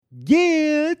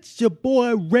Yeah, it's your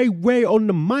boy Ray on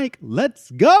the mic.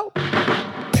 Let's go.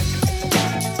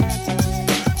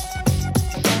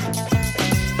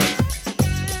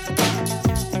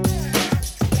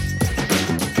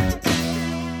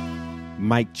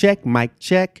 Mic check, mic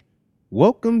check.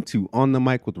 Welcome to On the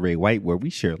Mic with Ray White, where we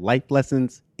share life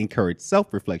lessons, encourage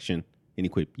self-reflection, and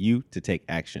equip you to take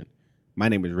action. My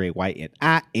name is Ray White, and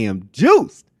I am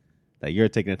juiced that you're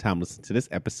taking the time to listen to this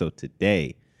episode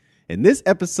today. And this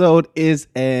episode is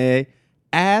a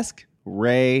Ask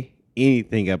Ray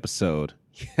Anything episode.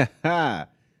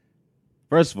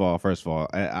 First of all,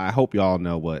 I hope y'all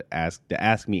know what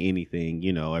Ask Me Anything,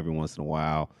 every once in a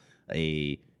while,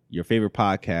 your favorite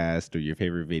podcast or your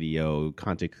favorite video,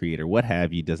 content creator, what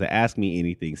have you, does an Ask Me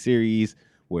Anything series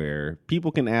where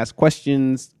people can ask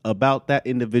questions about that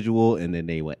individual and then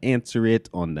they will answer it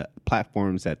on the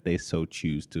platforms that they so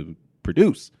choose to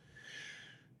produce.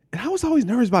 And I was always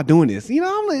nervous about doing this.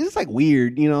 I'm like, it's like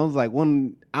weird. It's like I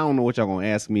don't know what y'all gonna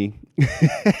ask me.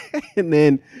 And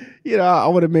then, I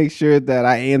want to make sure that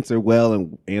I answer well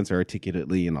and answer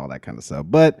articulately and all that kind of stuff.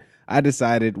 But I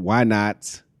decided, why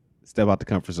not step out the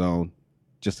comfort zone,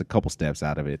 just a couple steps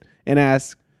out of it, and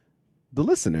ask the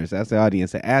listeners, ask the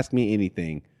audience to ask me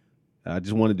anything. I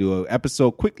just want to do an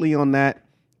episode quickly on that.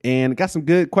 And got some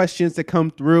good questions that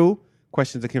come through.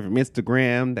 Questions that came from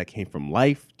Instagram, that came from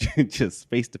life, just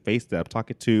face-to-face that I'm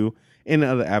talking to, and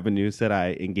other avenues that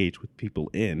I engage with people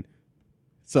in.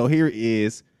 So here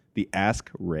is the Ask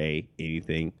Ray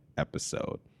Anything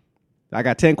episode. I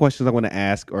got 10 questions I want to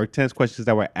ask, or 10 questions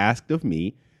that were asked of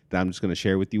me that I'm just going to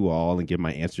share with you all and give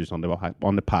my answers on the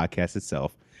podcast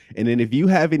itself. And then if you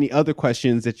have any other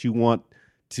questions that you want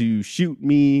to shoot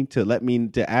me,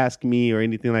 to ask me or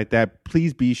anything like that,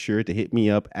 please be sure to hit me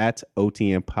up at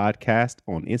OTM Podcast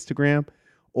on Instagram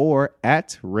or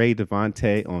at Ray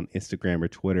Devontae on Instagram or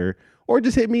Twitter, or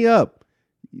just hit me up.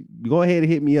 Go ahead and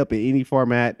hit me up in any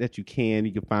format that you can.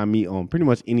 You can find me on pretty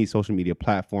much any social media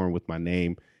platform with my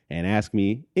name and ask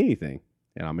me anything,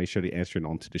 and I'll make sure to answer it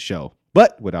onto the show.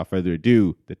 But without further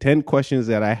ado, the 10 questions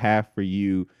that I have for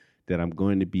you that I'm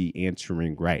going to be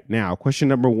answering right now. Question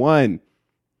number 1.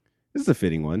 This is a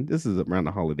fitting one. This is around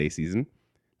the holiday season.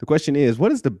 The question is,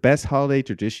 what is the best holiday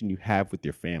tradition you have with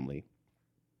your family?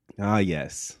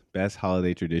 Yes, best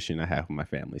holiday tradition I have with my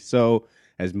family. So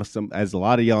as a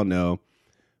lot of y'all know,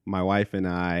 my wife and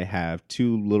I have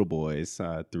 2 little boys,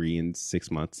 3 and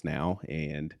 6 months now.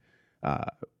 And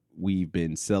we've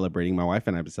been celebrating, my wife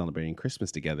and I have been celebrating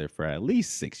Christmas together for at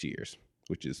least 6 years,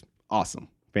 which is awesome.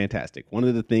 Fantastic. One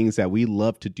of the things that we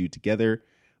love to do together,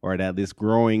 or that is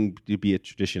growing to be a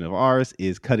tradition of ours,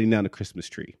 is cutting down the Christmas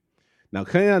tree. Now,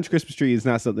 cutting down the Christmas tree is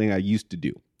not something I used to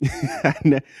do. I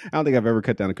don't think I've ever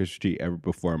cut down a Christmas tree ever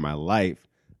before in my life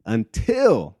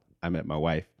until I met my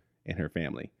wife and her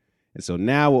family. And so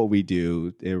now what we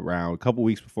do, around a couple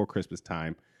weeks before Christmas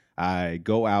time, I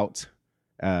go out.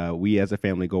 We as a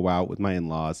family go out with my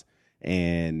in-laws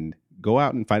and go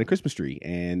out and find a Christmas tree.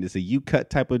 And it's a U-cut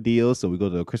type of deal. So we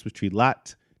go to a Christmas tree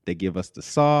lot. They give us the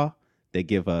saw. They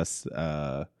give us,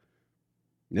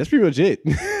 that's pretty much it.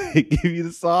 They give you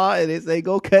the saw and they say,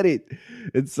 go cut it.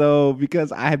 And so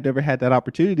because I have never had that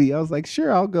opportunity, I was like,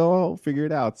 sure, I'll figure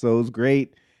it out. So it was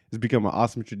great. It's become an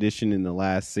awesome tradition in the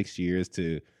last 6 years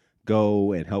to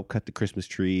go and help cut the Christmas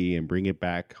tree and bring it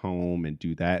back home and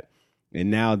do that.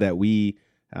 And now that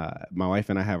my wife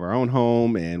and I have our own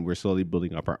home and we're slowly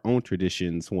building up our own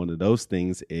traditions, one of those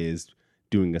things is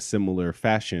doing a similar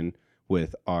fashion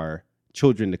with our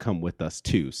children to come with us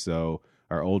too. So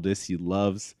our oldest, he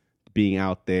loves being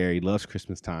out there. He loves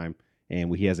Christmas time,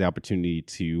 and he has the opportunity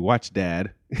to watch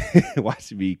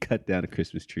watch me cut down a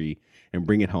Christmas tree and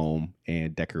bring it home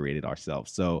and decorate it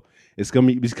ourselves. So it's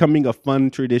becoming a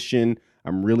fun tradition.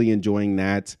 I'm really enjoying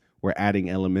that. We're adding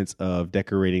elements of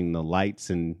decorating the lights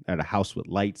and at a house with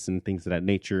lights and things of that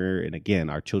nature. And again,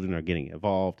 our children are getting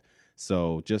involved.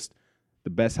 So just the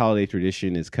best holiday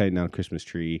tradition is cutting down a Christmas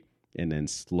tree and then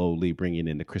slowly bringing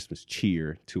in the Christmas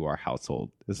cheer to our household.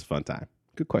 This is a fun time.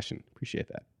 Good question. Appreciate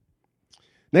that.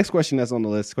 Next question that's on the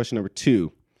list, question number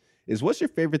 2, is what's your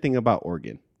favorite thing about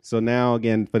Oregon? So now,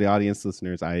 again, for the audience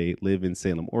listeners, I live in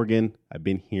Salem, Oregon. I've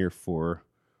been here for,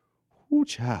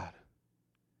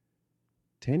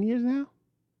 10 years now?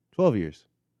 12 years.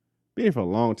 Been here for a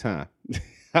long time.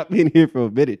 I've been here for a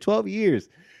minute. 12 years.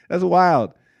 That's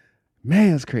wild.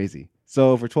 Man, that's crazy.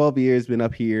 So for 12 years, been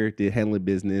up here, did handling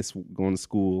business, going to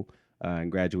school, and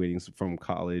graduating from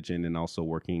college, and then also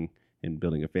working and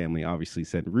building a family, obviously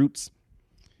setting roots.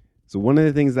 So one of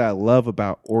the things that I love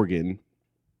about Oregon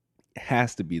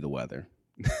has to be the weather.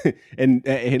 and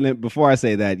before I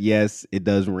say that, yes, it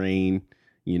does rain,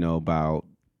 about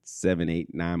 7,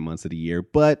 8, 9 months of the year.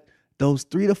 But those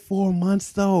 3 to 4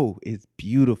 months, though, it's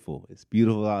beautiful. It's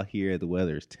beautiful out here. The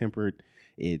weather is tempered.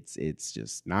 It's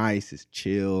just nice. It's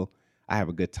chill. I have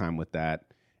a good time with that.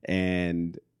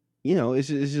 And, it's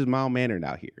just mild mannered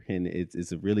out here. And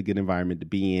it's a really good environment to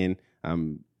be in.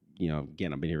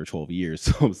 Again, I've been here for 12 years,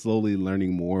 so I'm slowly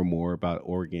learning more and more about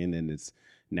Oregon and its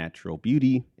natural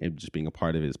beauty, and just being a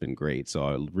part of it has been great. So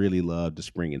I really love the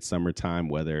spring and summertime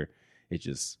weather.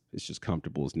 It's just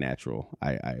comfortable. It's natural.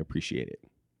 I appreciate it.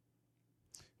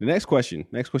 The next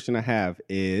question I have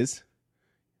is,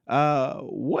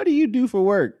 what do you do for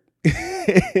work?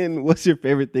 And what's your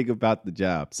favorite thing about the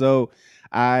job? So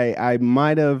I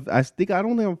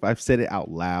don't know if I've said it out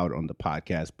loud on the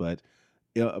podcast, but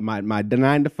my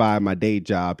 9 to 5, my day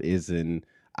job is an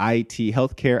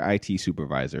healthcare IT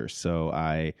supervisor. So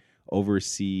I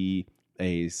oversee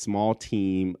a small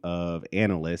team of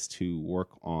analysts who work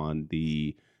on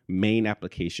the main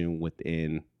application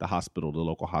within the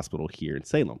local hospital here in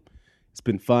Salem. It's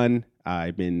been fun.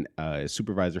 I've been a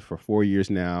supervisor for 4 years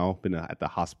now, been at the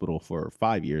hospital for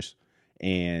 5 years,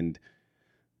 and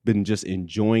been just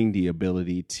enjoying the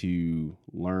ability to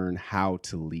learn how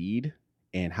to lead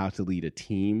and how to lead a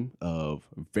team of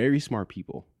very smart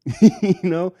people,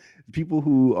 people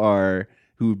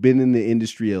who've been in the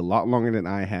industry a lot longer than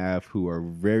I have, who are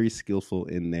very skillful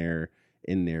in their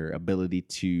ability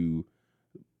to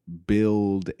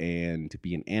build and to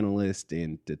be an analyst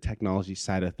and the technology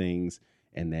side of things.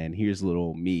 And then here's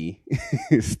little me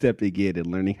stepping in and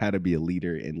learning how to be a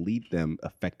leader and lead them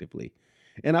effectively.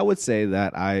 And I would say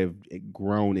that I've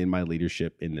grown in my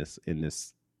leadership in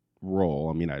this role.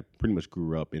 I mean, I pretty much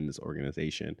growing up in this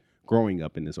organization.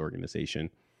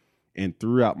 And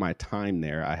throughout my time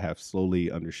there, I have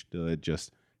slowly understood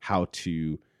just how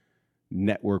to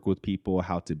network with people,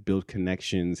 how to build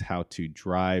connections, how to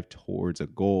drive towards a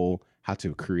goal, how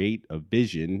to create a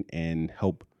vision and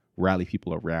help rally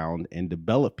people around and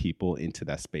develop people into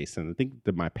that space. And I think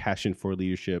that my passion for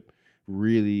leadership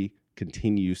really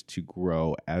continues to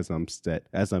grow as I'm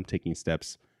taking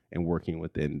steps and working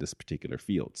within this particular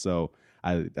field. So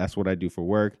that's what I do for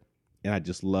work. And I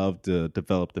just love to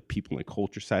develop the people and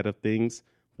culture side of things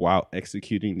while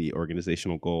executing the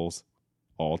organizational goals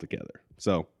all together.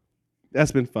 So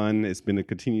that's been fun. It's been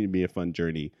continue to be a fun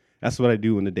journey. That's what I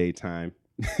do in the daytime.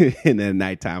 And then at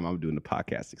nighttime, I'm doing the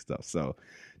podcasting stuff. So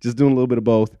just doing a little bit of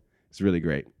both. It's really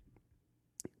great.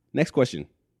 Next question.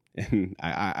 And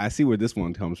I see where this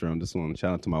one comes from. This one,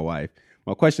 shout out to my wife.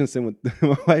 My wife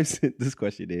sent this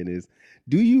question in is,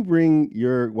 do you bring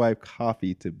your wife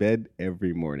coffee to bed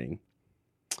every morning?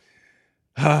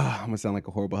 I'm going to sound like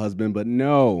a horrible husband, but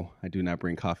no, I do not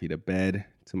bring coffee to bed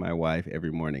to my wife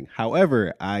every morning.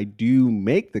 However, I do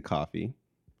make the coffee.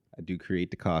 I do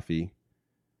create the coffee,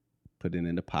 put it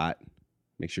in the pot,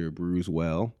 make sure it brews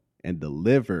well, and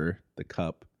deliver the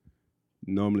cup.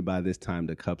 Normally by this time,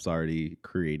 the cup's already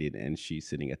created and she's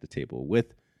sitting at the table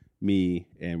with me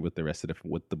and with the rest of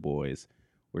with the boys.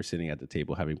 We're sitting at the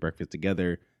table having breakfast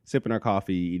together, sipping our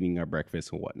coffee, eating our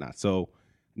breakfast and whatnot. So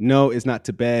no, it's not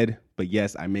to bed, but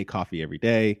yes, I make coffee every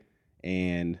day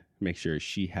and make sure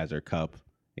she has her cup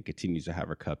and continues to have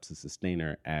her cup to sustain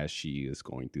her as she is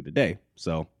going through the day.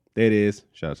 So there it is.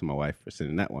 Shout out to my wife for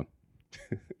sending that one.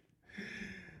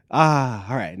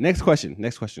 All right. Next question.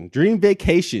 Dream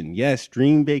vacation. Yes,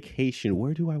 dream vacation.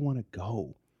 Where do I want to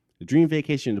go? The dream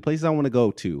vacation, the places I want to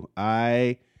go to.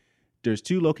 There's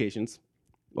 2 locations.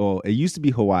 Well, it used to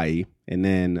be Hawaii, and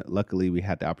then luckily we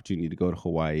had the opportunity to go to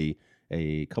Hawaii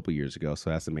a couple years ago, so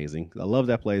that's amazing. I love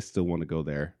that place. Still want to go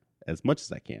there as much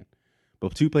as I can.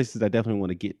 But 2 places I definitely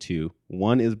want to get to.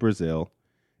 1 is Brazil,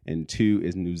 and 2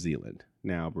 is New Zealand.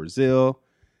 Now, Brazil,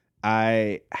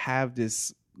 I have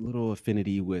this little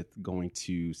affinity with going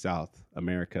to South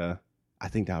America. I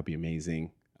think that would be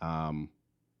amazing.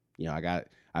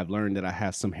 I've learned that I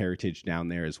have some heritage down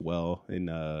there as well in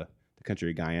the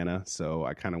country of Guyana. So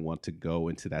I kind of want to go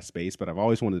into that space, but I've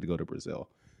always wanted to go to Brazil.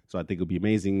 So I think it would be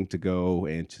amazing to go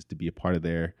and just to be a part of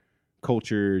their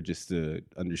culture, just to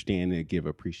understand and give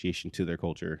appreciation to their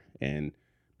culture and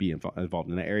be involved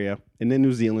in that area. And then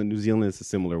New Zealand is a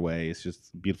similar way. It's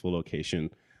just a beautiful location.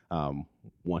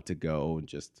 Want to go and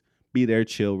just be there,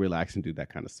 chill, relax, and do that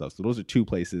kind of stuff. So those are 2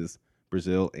 places,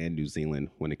 Brazil and New Zealand,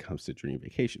 when it comes to dream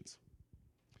vacations.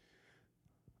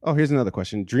 Oh, here's another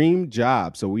question. Dream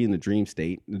job. So we in the dream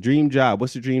state. The dream job.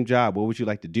 What's the dream job? What would you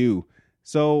like to do?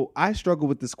 So I struggle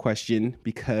with this question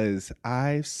because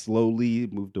I've slowly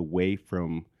moved away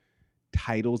from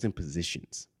titles and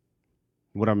positions.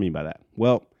 What do I mean by that?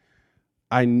 Well,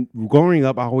 growing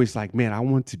up, I always I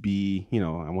wanted to be in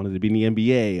the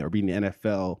NBA or be in the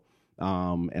NFL.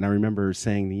 And I remember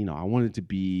saying, I wanted to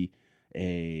be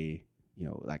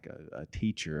like a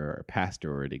teacher or a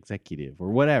pastor or an executive or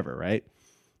whatever, right?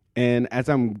 And as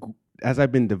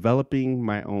I've been developing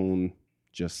my own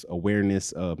just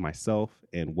awareness of myself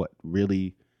and what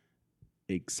really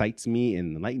excites me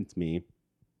and enlightens me,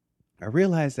 I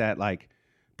realized that like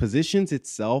positions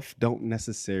itself don't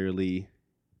necessarily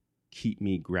keep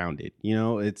me grounded.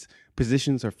 It's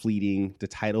positions are fleeting, the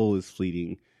title is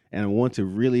fleeting, and I want to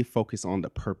really focus on the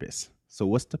purpose. So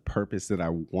what's the purpose that I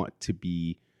want to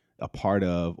be a part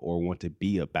of or want to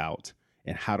be about?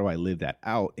 And how do I live that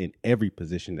out in every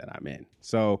position that I'm in?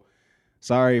 So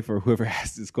sorry for whoever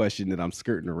asked this question that I'm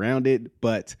skirting around it,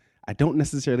 but I don't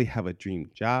necessarily have a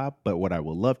dream job. But what I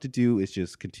would love to do is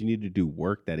just continue to do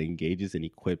work that engages and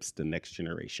equips the next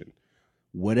generation,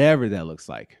 whatever that looks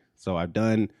like. So I've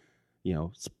done,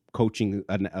 coaching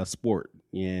a sport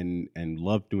and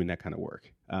love doing that kind of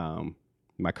work.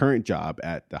 My current job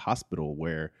at the hospital,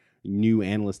 where new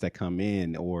analysts that come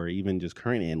in, or even just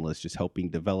current analysts, just helping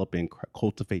develop and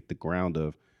cultivate the ground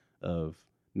of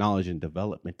knowledge and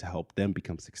development to help them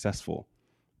become successful.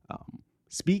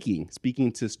 Speaking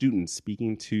to students,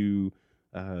 speaking to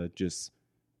just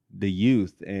the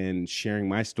youth and sharing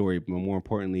my story, but more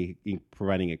importantly,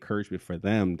 providing encouragement for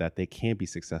them that they can be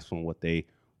successful in what they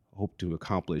hope to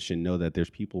accomplish, and know that there's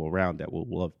people around that will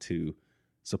love to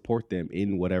support them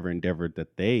in whatever endeavor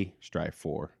that they strive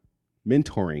for.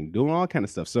 Mentoring, doing all kind of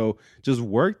stuff. So just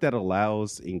work that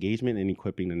allows engagement and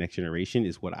equipping the next generation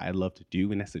is what I love to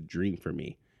do. And that's a dream for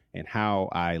me. And how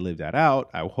I live that out,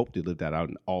 I hope to live that out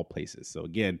in all places. So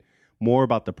again, more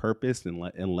about the purpose and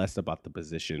less about the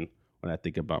position when I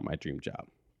think about my dream job.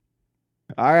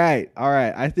 All right.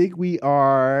 I think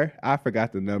I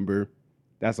forgot the number.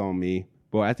 That's on me.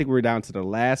 But I think we're down to the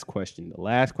last question. The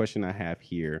last question I have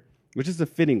here, which is a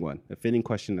fitting one. A fitting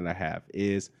question that I have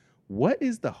is, what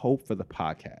is the hope for the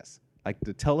podcast? Like,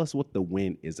 to tell us what the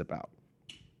win is about.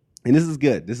 And this is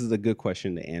good. This is a good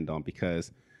question to end on,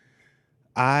 because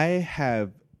I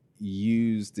have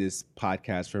used this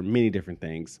podcast for many different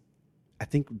things. I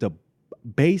think the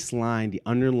baseline, the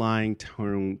underlying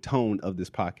tone of this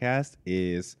podcast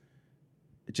is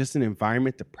just an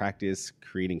environment to practice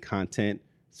creating content,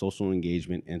 social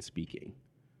engagement, and speaking.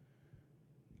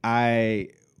 I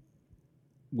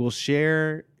will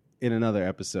share in another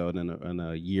episode in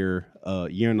a year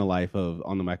in the life of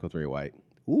On the Mic with Ray White.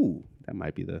 Ooh, that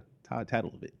might be the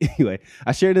title of it. Anyway,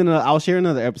 I'll share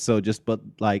another episode but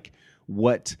like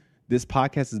what this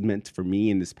podcast has meant for me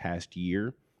in this past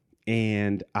year.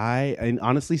 And I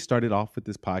honestly started off with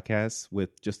this podcast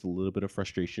with just a little bit of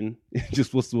frustration,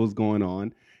 just what was going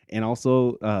on, and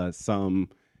also some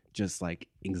just like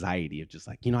anxiety of just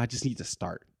like, I just need to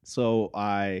start. So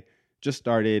I just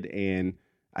started, and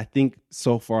I think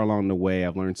so far along the way,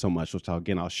 I've learned so much, which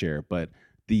I'll share. But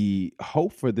the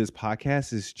hope for this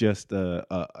podcast is just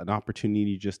an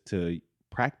opportunity just to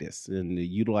practice and to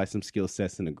utilize some skill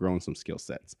sets and to grow in some skill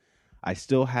sets. I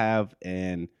still have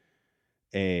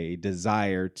a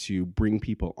desire to bring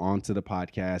people onto the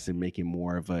podcast and make it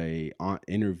more of a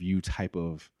interview type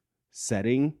of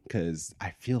setting, because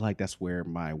I feel like that's where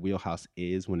my wheelhouse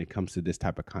is when it comes to this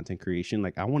type of content creation.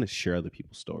 Like, I want to share other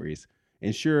people's stories,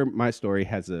 and sure, my story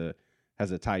has a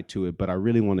tie to it, but I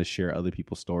really want to share other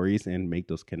people's stories and make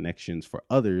those connections for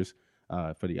others,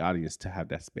 for the audience to have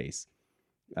that space.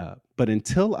 But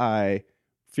until I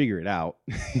figure it out,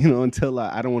 until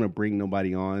I don't want to bring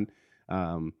nobody on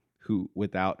who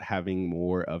without having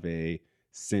more of a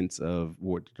sense of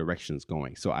what the direction is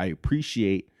going. So I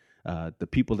appreciate the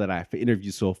people that I've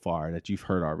interviewed so far that you've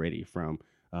heard already, from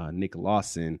Nick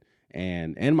Lawson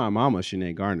and my mama,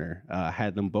 Shanae Garner.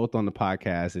 Had them both on the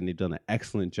podcast, and they've done an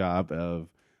excellent job of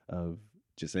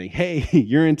just saying, hey,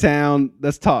 you're in town,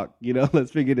 let's talk,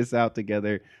 let's figure this out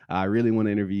together. I really want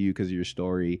to interview you because of your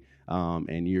story.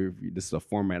 And this is a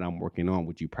format I'm working on.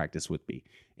 Would you practice with me?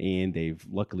 And they've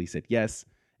luckily said yes.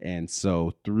 And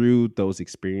so through those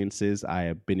experiences, I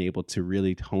have been able to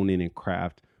really hone in and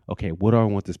craft, okay, what do I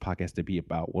want this podcast to be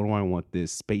about? What do I want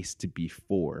this space to be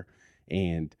for?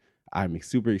 And I'm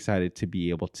super excited to be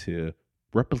able to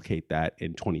replicate that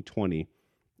in 2020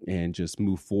 and just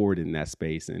move forward in that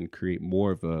space and create more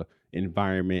of a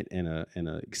environment and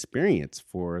a experience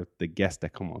for the guests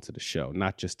that come onto the show,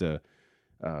 not just a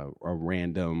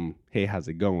random, hey, how's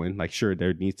it going? Like, sure,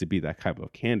 there needs to be that type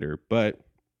of candor, but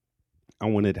I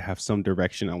wanted to have some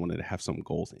direction. I wanted to have some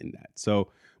goals in that. So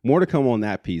more to come on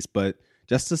that piece, but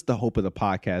just the hope of the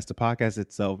podcast. The podcast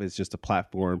itself is just a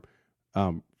platform.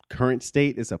 Current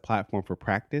state is a platform for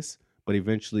practice, but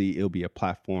eventually it'll be a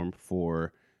platform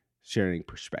for sharing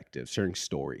perspectives, sharing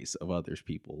stories of others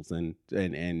people's,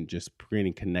 and just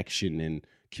creating connection and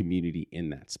community in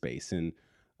that space. And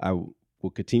I will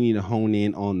continue to hone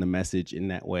in on the message in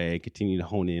that way, continue to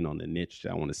hone in on the niche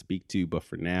that I want to speak to. But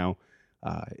for now,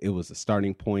 it was a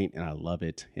starting point, and I love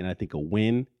it. And I think a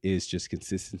win is just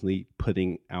consistently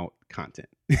putting out content.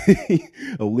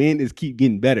 A win is keep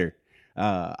getting better.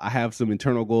 I have some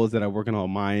internal goals that I'm working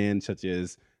on my end, such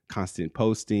as constant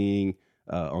posting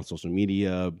on social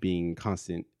media, being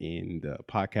constant in the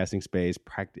podcasting space,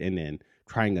 and then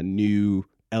trying a new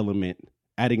element,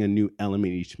 adding a new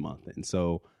element each month. And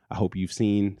so I hope you've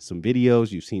seen some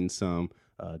videos, you've seen some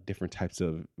different types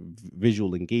of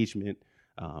visual engagement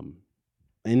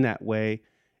in that way,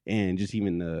 and just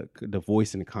even the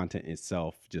voice and the content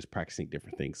itself, just practicing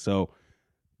different things. So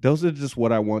those are just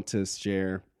what I want to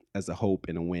share as a hope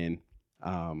and a win.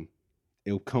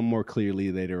 It'll come more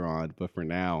clearly later on, but for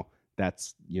now,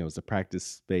 that's, it's a practice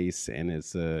space, and it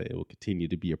will continue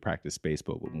to be a practice space,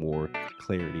 but with more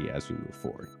clarity as we move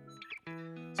forward.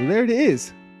 So there it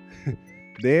is.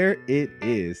 There it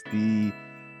is. The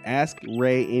Ask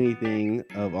Ray Anything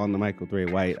on the mic with Ray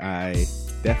White. I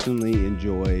definitely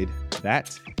enjoyed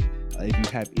that. If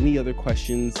you have any other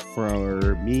questions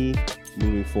for me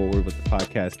moving forward with the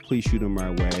podcast, please shoot them my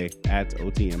way at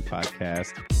OTM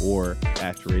Podcast or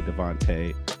at Ray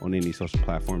Devontae on any social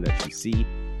platform that you see.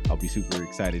 I'll be super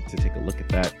excited to take a look at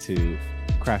that, to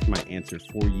craft my answers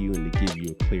for you and to give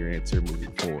you a clear answer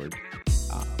moving forward.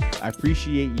 I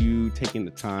appreciate you taking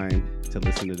the time to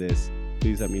listen to this.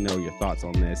 Please let me know your thoughts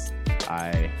on this.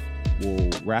 I will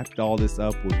wrap all this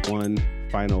up with one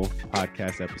final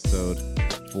podcast episode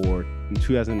for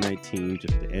 2019,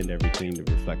 just to end everything, to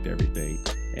reflect everything.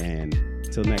 And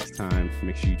until next time,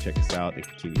 make sure you check us out and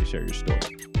continue to share your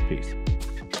story. Peace.